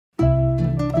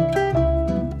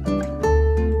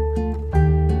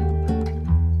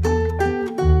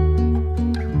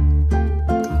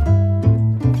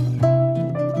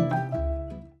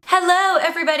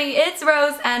everybody, it's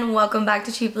Rose and welcome back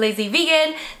to Cheap Lazy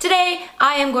Vegan. Today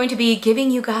I am going to be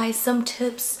giving you guys some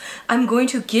tips. I'm going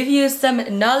to give you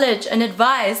some knowledge and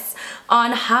advice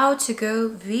on how to go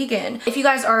vegan. If you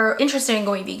guys are interested in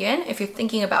going vegan, if you're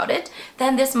thinking about it,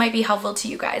 then this might be helpful to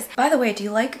you guys. By the way, do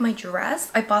you like my dress?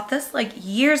 I bought this like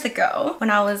years ago when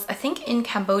I was, I think, in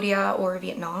Cambodia or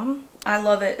Vietnam. I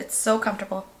love it. It's so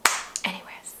comfortable.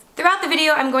 Throughout the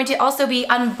video, I'm going to also be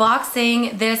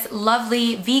unboxing this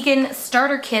lovely vegan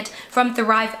starter kit from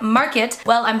Thrive Market.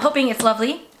 Well, I'm hoping it's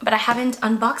lovely, but I haven't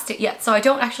unboxed it yet, so I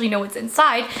don't actually know what's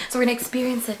inside. So we're gonna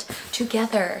experience it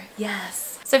together,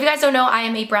 yes. So if you guys don't know, I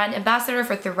am a brand ambassador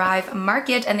for Thrive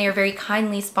Market and they are very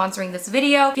kindly sponsoring this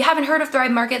video. If you haven't heard of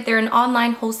Thrive Market, they're an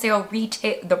online wholesale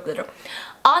retailer.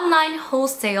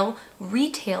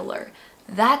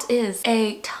 That is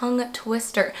a tongue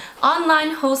twister.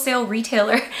 Online wholesale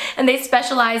retailer, and they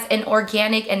specialize in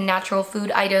organic and natural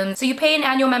food items. So you pay an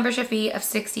annual membership fee of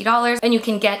 $60 and you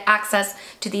can get access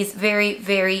to these very,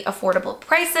 very affordable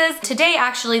prices. Today,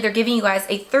 actually, they're giving you guys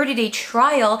a 30-day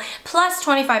trial plus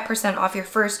 25% off your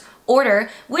first order,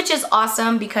 which is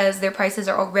awesome because their prices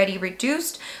are already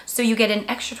reduced, so you get an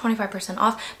extra 25%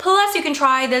 off. Plus you can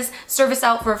try this service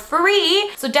out for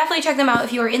free, so definitely check them out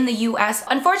if you are in the US.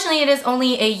 Unfortunately, it is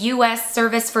only a US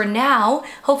service for now.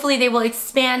 Hopefully they will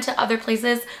expand to other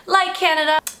places like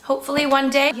Canada, hopefully one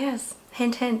day. Yes.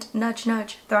 Hint, hint, nudge,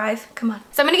 nudge, Thrive, come on.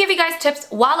 So I'm gonna give you guys tips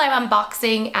while I'm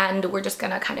unboxing and we're just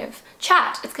gonna kind of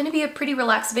chat. It's gonna be a pretty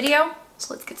relaxed video,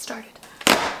 so let's get started.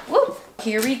 Woo!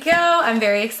 Here we go. I'm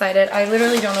very excited. I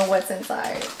literally don't know what's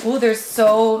inside. Ooh, there's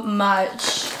so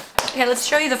much. Okay, let's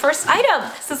show you the first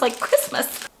item. This is like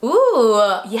Christmas. Ooh,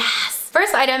 yes.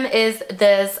 First item is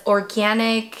this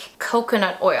organic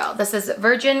coconut oil. This is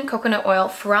virgin coconut oil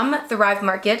from Thrive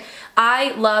Market.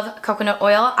 I love coconut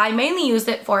oil. I mainly use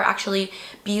it for actually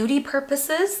beauty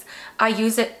purposes. I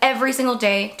use it every single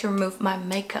day to remove my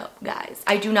makeup, guys.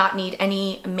 I do not need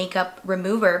any makeup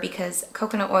remover because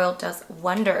coconut oil does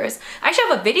wonders. I actually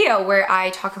have a video where I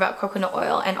talk about coconut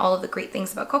oil and all of the great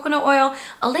things about coconut oil.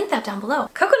 I'll link that down below.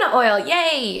 Coconut oil,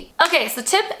 yay! Okay, so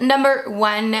tip number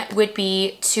one would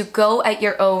be to go at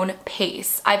your own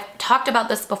pace. I've talked about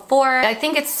this before. I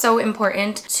think it's so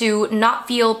important to not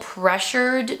feel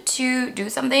pressured to do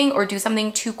something or do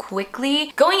something too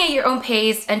quickly. Going at your own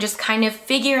pace and just kind of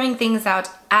figuring things out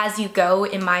as you go,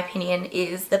 in my opinion,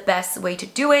 is the best way to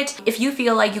do it. If you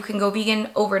feel like you can go vegan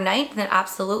overnight, then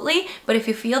absolutely. But if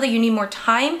you feel that you need more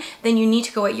time, then you need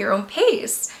to go at your own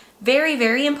pace. Very,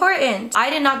 very important. I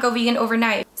did not go vegan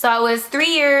overnight. So I was 3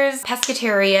 years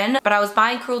pescatarian, but I was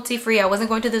buying cruelty-free. I wasn't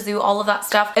going to the zoo, all of that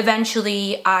stuff.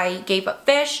 Eventually, I gave up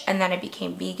fish and then I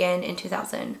became vegan in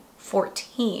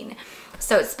 2014.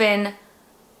 So it's been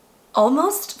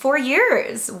almost 4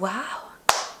 years. Wow,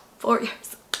 4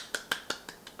 years.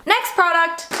 Next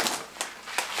product.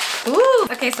 Ooh,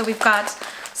 okay, so we've got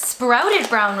sprouted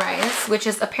brown rice, which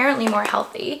is apparently more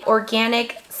healthy.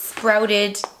 Organic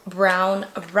sprouted brown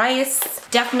rice,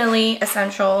 definitely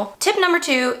essential. Tip number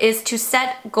two is to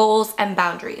set goals and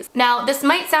boundaries. Now, this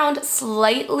might sound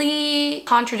slightly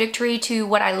contradictory to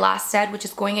what I last said, which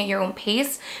is going at your own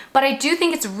pace, but I do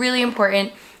think it's really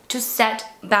important to set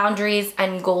boundaries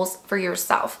and goals for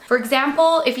yourself. For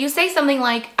example, if you say something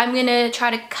like, I'm gonna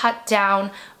try to cut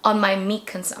down on my meat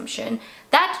consumption,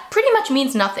 that pretty much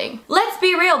means nothing. Let's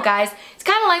be real, guys. It's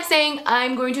kind of like saying,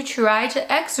 I'm going to try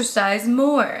to exercise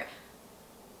more.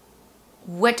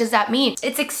 What does that mean?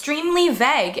 It's extremely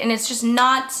vague and it's just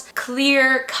not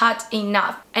clear-cut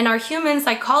enough. And our human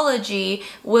psychology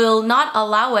will not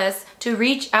allow us to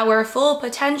reach our full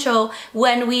potential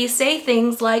when we say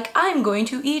things like, I'm going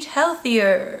to eat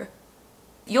healthier.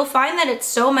 You'll find that it's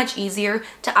so much easier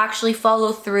to actually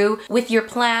follow through with your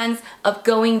plans of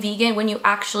going vegan when you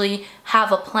actually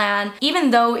have a plan.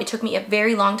 Even though it took me a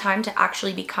very long time to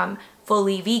actually become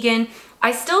fully vegan,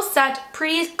 I still set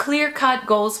pretty clear-cut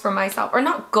goals for myself, or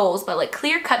not goals, but like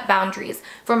clear-cut boundaries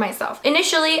for myself.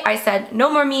 Initially, I said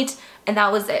no more meat, and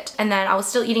that was it. And then I was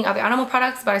still eating other animal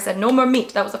products, but I said no more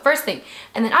meat. That was the first thing.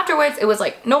 And then afterwards, it was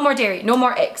like no more dairy, no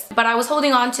more eggs. But I was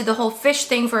holding on to the whole fish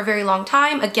thing for a very long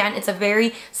time. Again, it's a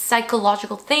very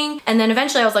psychological thing. And then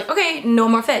eventually I was like, okay, no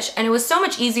more fish. And it was so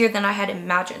much easier than I had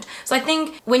imagined. So I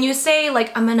think when you say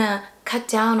like, I'm gonna cut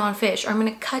down on fish, or I'm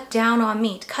gonna cut down on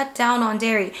meat, cut down on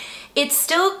dairy, it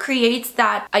still creates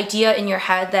that idea in your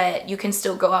head that you can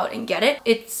still go out and get it.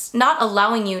 It's not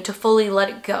allowing you to fully let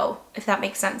it go, if that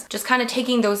makes sense. Just kind of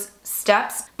taking those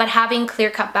steps, but having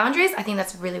clear-cut boundaries, I think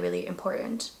that's really, really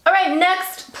important. All right,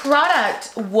 next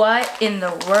product. What in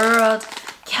the world?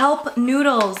 Kelp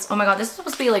noodles. Oh my god, this is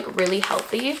supposed to be like really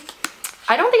healthy.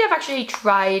 I don't think I've actually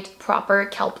tried proper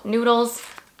kelp noodles.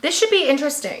 This should be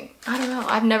interesting. I don't know,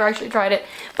 I've never actually tried it,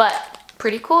 but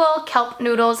pretty cool. Kelp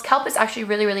noodles. Kelp is actually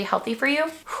really, really healthy for you.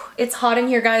 It's hot in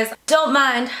here, guys. Don't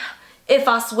mind if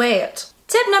I sweat.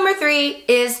 Tip number 3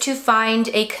 is to find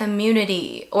a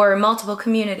community or multiple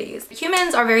communities.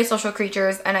 Humans are very social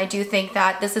creatures, and I do think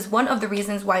that this is one of the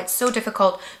reasons why it's so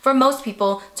difficult for most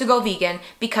people to go vegan,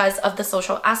 because of the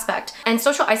social aspect. And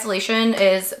social isolation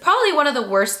is probably one of the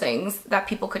worst things that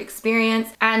people could experience.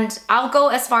 And I'll go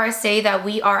as far as say that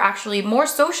we are actually more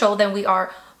social than we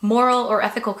are moral or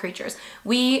ethical creatures.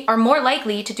 We are more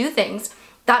likely to do things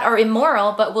that are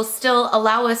immoral but will still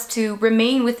allow us to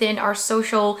remain within our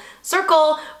social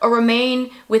circle or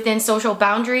remain within social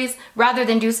boundaries, rather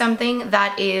than do something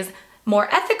that is more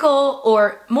ethical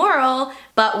or moral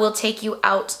but will take you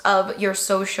out of your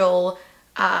social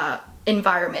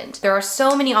environment. There are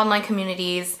so many online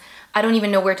communities. I don't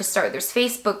even know where to start. There's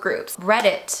Facebook groups,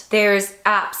 Reddit, there's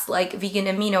apps like Vegan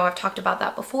Amino. I've talked about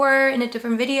that before in a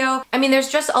different video. I mean, there's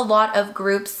just a lot of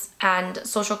groups and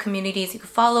social communities you can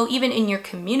follow, even in your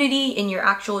community, in your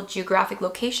actual geographic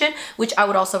location, which I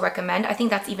would also recommend. I think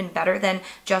that's even better than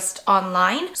just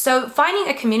online. So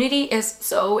finding a community is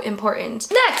so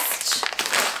important. Next,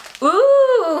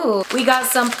 ooh, we got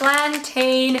some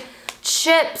plantain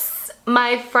chips,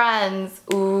 my friends.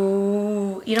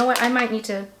 Ooh, you know what? I might need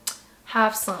to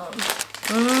have some.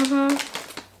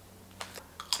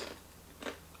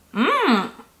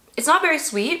 It's not very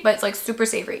sweet, but it's like super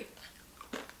savory.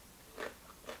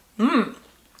 It's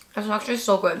actually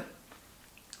so good.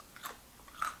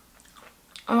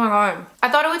 Oh my god. I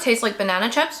thought it would taste like banana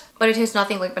chips, but it tastes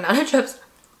nothing like banana chips.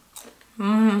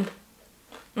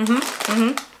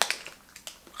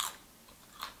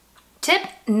 Tip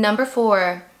number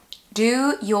 4.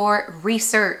 Do your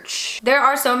research. There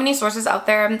are so many sources out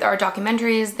there. There are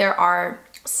documentaries, there are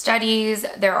studies,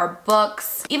 there are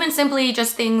books, even simply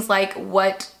just things like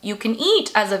what you can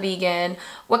eat as a vegan,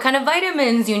 what kind of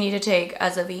vitamins you need to take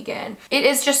as a vegan. It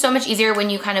is just so much easier when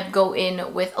you kind of go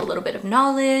in with a little bit of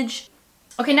knowledge.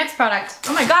 Okay, next product.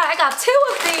 Oh my god, I got 2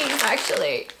 of these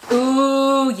actually.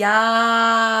 Ooh,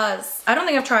 yes. I don't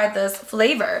think I've tried this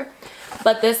flavor,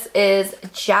 but this is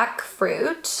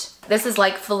jackfruit. This is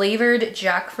like flavored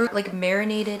jackfruit, like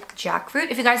marinated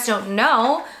jackfruit. If you guys don't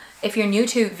know, if you're new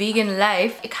to vegan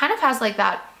life, it kind of has like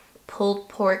that pulled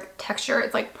pork texture.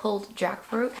 It's like pulled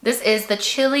jackfruit. This is the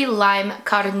chili lime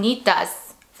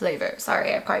carnitas flavor.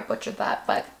 Sorry, I probably butchered that,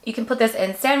 but you can put this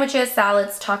in sandwiches,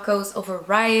 salads, tacos, over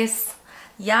rice.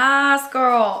 Yes,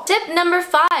 girl. Tip number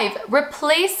 5,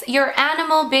 replace your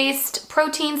animal-based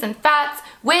proteins and fats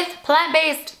with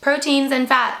plant-based proteins and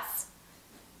fats.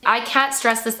 I can't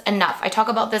stress this enough. I talk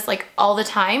about this like all the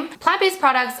time. Plant-based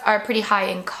products are pretty high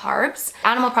in carbs.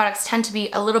 Animal products tend to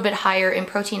be a little bit higher in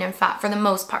protein and fat for the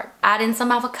most part. Add in some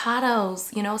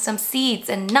avocados, you know, some seeds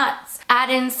and nuts.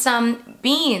 Add in some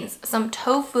beans, some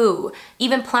tofu,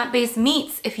 even plant-based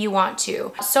meats if you want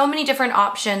to. So many different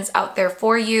options out there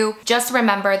for you. Just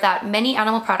remember that many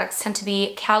animal products tend to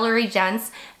be calorie dense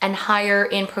and higher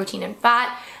in protein and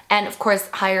fat. And of course,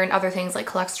 higher in other things like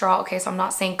cholesterol. Okay, so I'm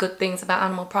not saying good things about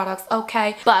animal products,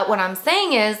 okay? But what I'm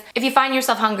saying is, if you find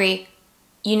yourself hungry,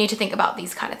 you need to think about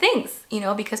these kind of things, you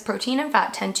know, because protein and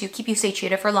fat tend to keep you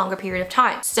satiated for a longer period of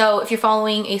time. So if you're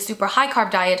following a super high carb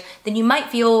diet, then you might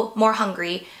feel more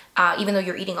hungry, even though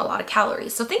you're eating a lot of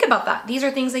calories. So think about that. These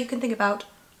are things that you can think about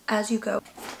as you go.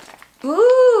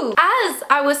 Ooh, as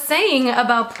I was saying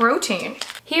about protein,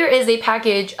 here is a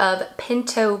package of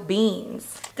pinto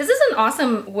beans. This is an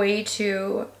awesome way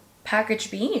to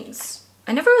package beans.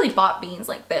 I never really bought beans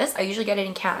like this. I usually get it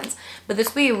in cans, but this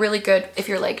would be really good if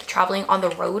you're like traveling on the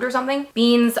road or something.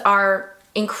 Beans are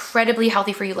incredibly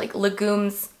healthy for you, like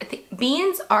legumes. I think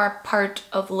beans are part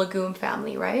of legume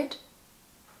family, right?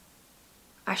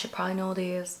 I should probably know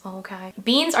these, okay.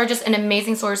 Beans are just an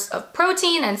amazing source of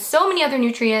protein and so many other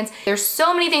nutrients. There's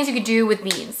so many things you could do with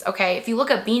beans, okay? If you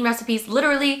look up bean recipes,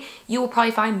 literally, you will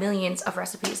probably find millions of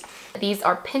recipes. These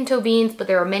are pinto beans, but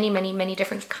there are many, many, many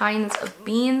different kinds of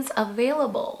beans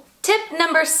available. Tip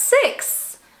number 6.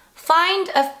 Find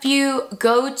a few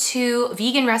go-to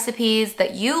vegan recipes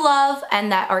that you love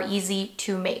and that are easy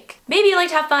to make. Maybe you like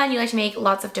to have fun, you like to make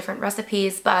lots of different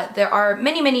recipes, but there are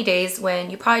many, many days when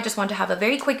you probably just want to have a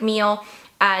very quick meal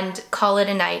and call it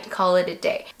a night, call it a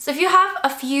day. So if you have a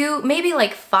few, maybe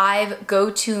like 5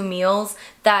 go-to meals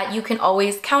that you can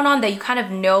always count on, that you kind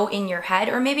of know in your head,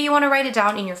 or maybe you want to write it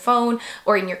down in your phone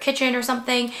or in your kitchen or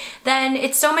something, then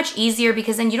it's so much easier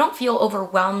because then you don't feel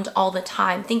overwhelmed all the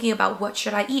time thinking about what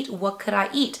should I eat, what could I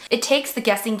eat. It takes the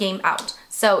guessing game out.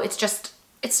 So it's just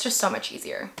so much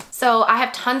easier. So I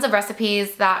have tons of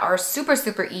recipes that are super,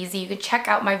 super easy. You can check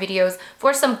out my videos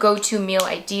for some go-to meal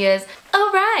ideas.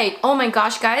 All right. Oh my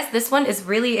gosh, guys, this one is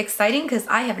really exciting because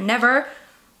I have never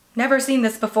seen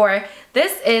this before.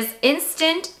 This is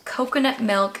instant coconut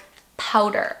milk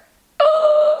powder.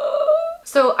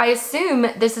 So I assume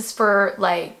this is for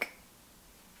like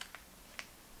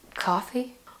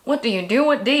coffee? What do you do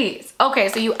with these? Okay,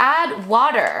 so you add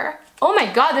water. Oh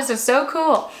my god, this is so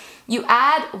cool. You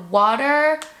add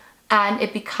water and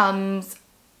it becomes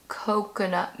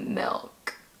coconut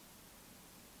milk.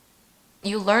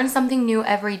 You learn something new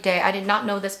every day. I did not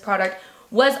know this product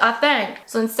was a thing.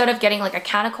 So instead of getting like a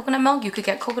can of coconut milk, you could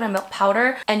get coconut milk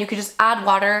powder and you could just add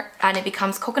water and it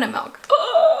becomes coconut milk.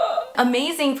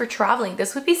 Amazing for traveling.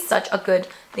 This would be such a good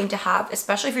thing to have,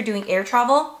 especially if you're doing air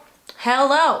travel.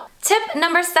 Hello. Tip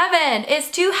number 7 is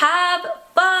to have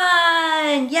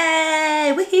fun.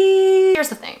 Yay! Woohoo! Here's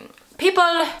the thing.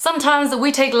 People, sometimes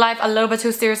we take life a little bit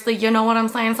too seriously, you know what I'm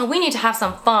saying? So we need to have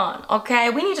some fun, okay?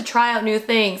 We need to try out new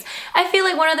things. I feel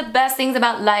like one of the best things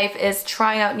about life is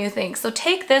trying out new things. So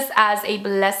take this as a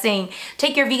blessing.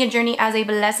 Take your vegan journey as a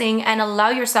blessing and allow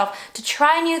yourself to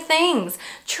try new things.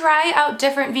 Try out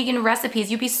different vegan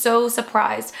recipes. You'd be so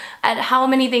surprised at how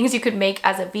many things you could make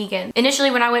as a vegan.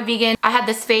 Initially, when I went vegan, I had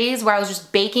this phase where I was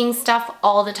just baking stuff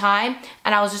all the time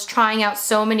and I was just trying out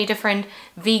so many different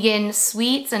vegan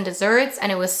sweets and desserts,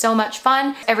 and it was so much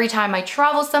fun. Every time I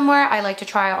travel somewhere, I like to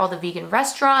try out all the vegan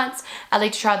restaurants. I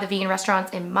like to try out the vegan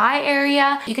restaurants in my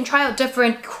area. You can try out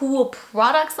different cool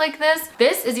products like this.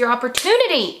 This is your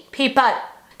opportunity, people,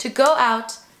 to go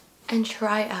out and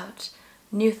try out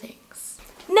new things.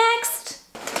 Next!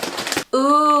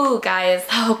 Ooh, guys,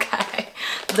 okay.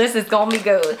 This is gonna be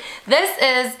good. This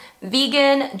is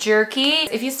vegan jerky.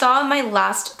 If you saw my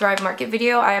last Thrive Market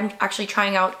video, I am actually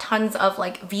trying out tons of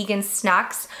like vegan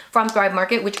snacks from Thrive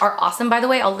Market, which are awesome, by the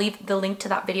way. I'll leave the link to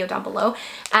that video down below.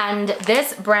 And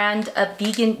this brand of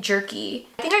vegan jerky,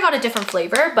 I think I got a different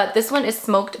flavor, but this one is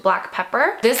smoked black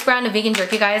pepper. This brand of vegan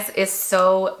jerky, guys, is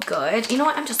so good. You know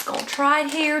what? I'm just gonna try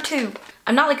it here too.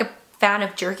 I'm not like a fan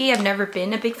of jerky. I've never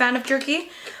been a big fan of jerky,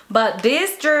 but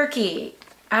this jerky,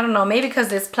 I don't know, maybe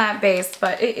because it's plant-based,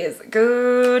 but it is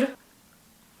good.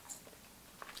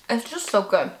 It's just so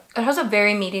good. It has a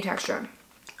very meaty texture.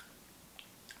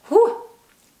 Whew.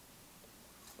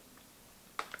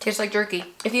 Tastes like jerky.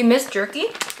 If you miss jerky,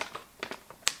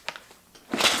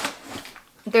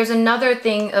 there's another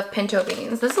thing of pinto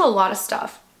beans. This is a lot of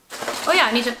stuff. Oh yeah,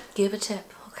 I need to give a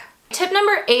tip. Okay. Tip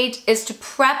number 8 is to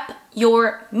prep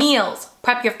your meals.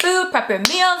 Prep your food, prep your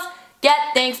meals, get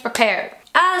things prepared.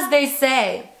 As they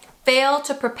say, fail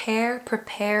to prepare,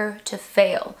 prepare to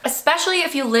fail. Especially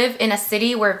if you live in a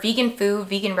city where vegan food,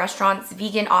 vegan restaurants,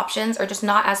 vegan options are just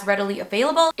not as readily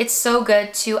available. It's so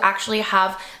good to actually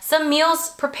have some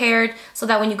meals prepared so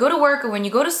that when you go to work or when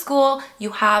you go to school, you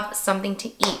have something to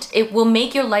eat. It will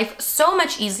make your life so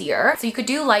much easier. So you could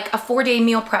do like a 4-day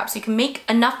meal prep. So you can make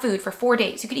enough food for 4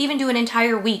 days. You could even do an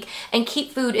entire week and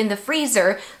keep food in the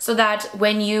freezer so that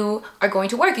when you are going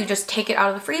to work, you just take it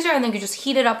out of the freezer and then you just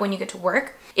heat it up when you get to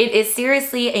work. It is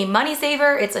seriously a money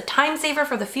saver. It's a time saver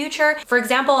for the future. For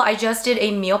example, I just did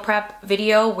a meal prep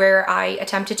video where I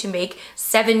attempted to make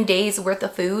 7 days worth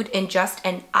of food in just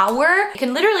an hour. You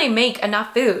can literally make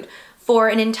enough food for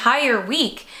an entire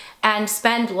week and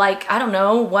spend like, I don't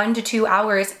know, 1 to 2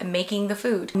 hours making the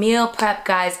food. Meal prep,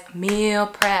 guys, meal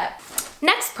prep.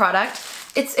 Next product,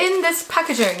 it's in this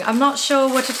packaging. I'm not sure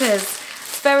what it is.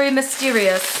 It's very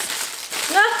mysterious.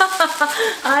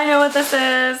 I know what this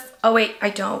is. Oh wait, I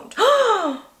don't.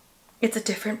 It's a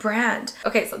different brand.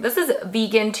 Okay, so this is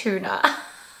vegan tuna.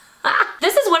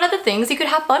 This is one of the things you could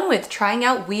have fun with, trying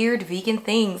out weird vegan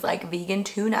things like vegan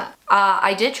tuna.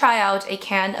 I did try out a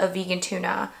can of vegan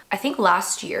tuna, I think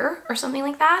last year or something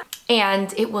like that.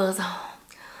 And it was,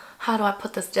 how do I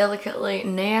put this delicately?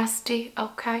 Nasty,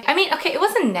 okay. I mean, okay, it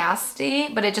wasn't nasty,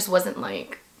 but it just wasn't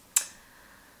like,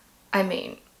 I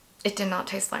mean, it did not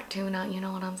taste like tuna, you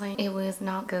know what I'm saying? It was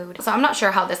not good. So I'm not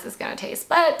sure how this is gonna taste,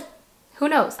 but who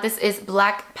knows? This is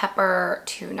black pepper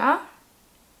tuna.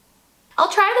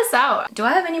 I'll try this out. Do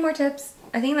I have any more tips?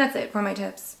 I think that's it for my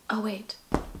tips. Oh wait.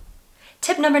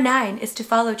 Tip number 9 is to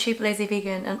follow Cheap Lazy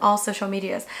Vegan on all social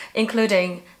medias,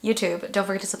 including YouTube. Don't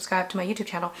forget to subscribe to my YouTube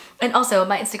channel and also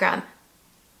my Instagram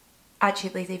at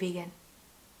Cheap Lazy Vegan.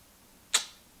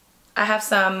 I have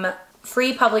some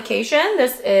free publication.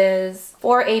 This is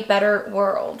For a Better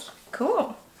World.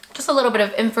 Cool. Just a little bit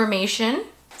of information.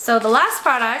 So the last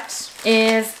product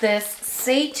is this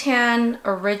seitan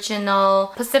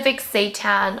original, Pacific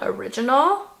seitan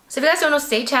original. So if you guys don't know,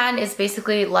 seitan is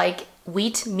basically like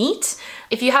wheat meat.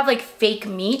 If you have like fake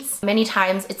meats, many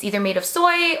times it's either made of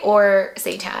soy or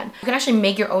seitan. You can actually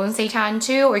make your own seitan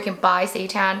too, or you can buy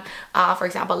seitan, for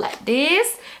example, like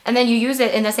this, and then you use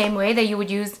it in the same way that you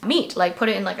would use meat, like put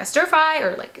it in like a stir fry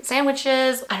or like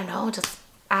sandwiches. I don't know, just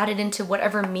add it into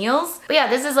whatever meals. But yeah,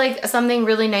 this is like something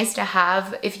really nice to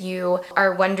have if you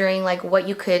are wondering like what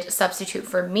you could substitute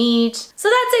for meat. So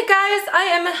that's it, guys. I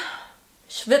am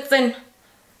schwitzing.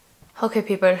 Okay,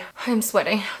 people, I'm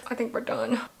sweating. I think we're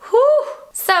done. Whew.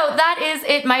 So that is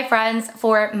it, my friends,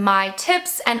 for my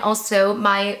tips and also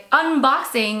my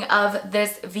unboxing of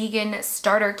this vegan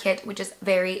starter kit, which is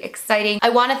very exciting. I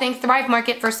want to thank Thrive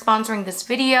Market for sponsoring this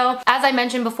video. As I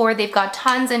mentioned before, they've got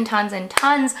tons and tons and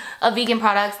tons of vegan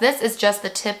products. This is just the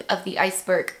tip of the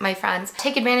iceberg, my friends.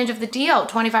 Take advantage of the deal,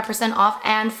 25% off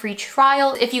and free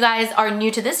trial. If you guys are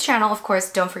new to this channel, of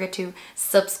course, don't forget to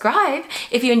subscribe.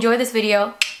 If you enjoy this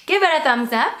video, give it a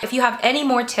thumbs up. If you have any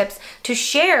more tips to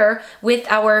share with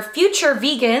our future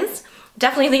vegans,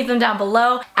 definitely leave them down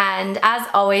below. And as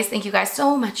always, thank you guys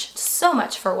so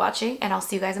much for watching, and I'll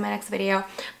see you guys in my next video.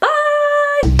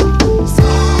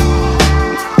 Bye!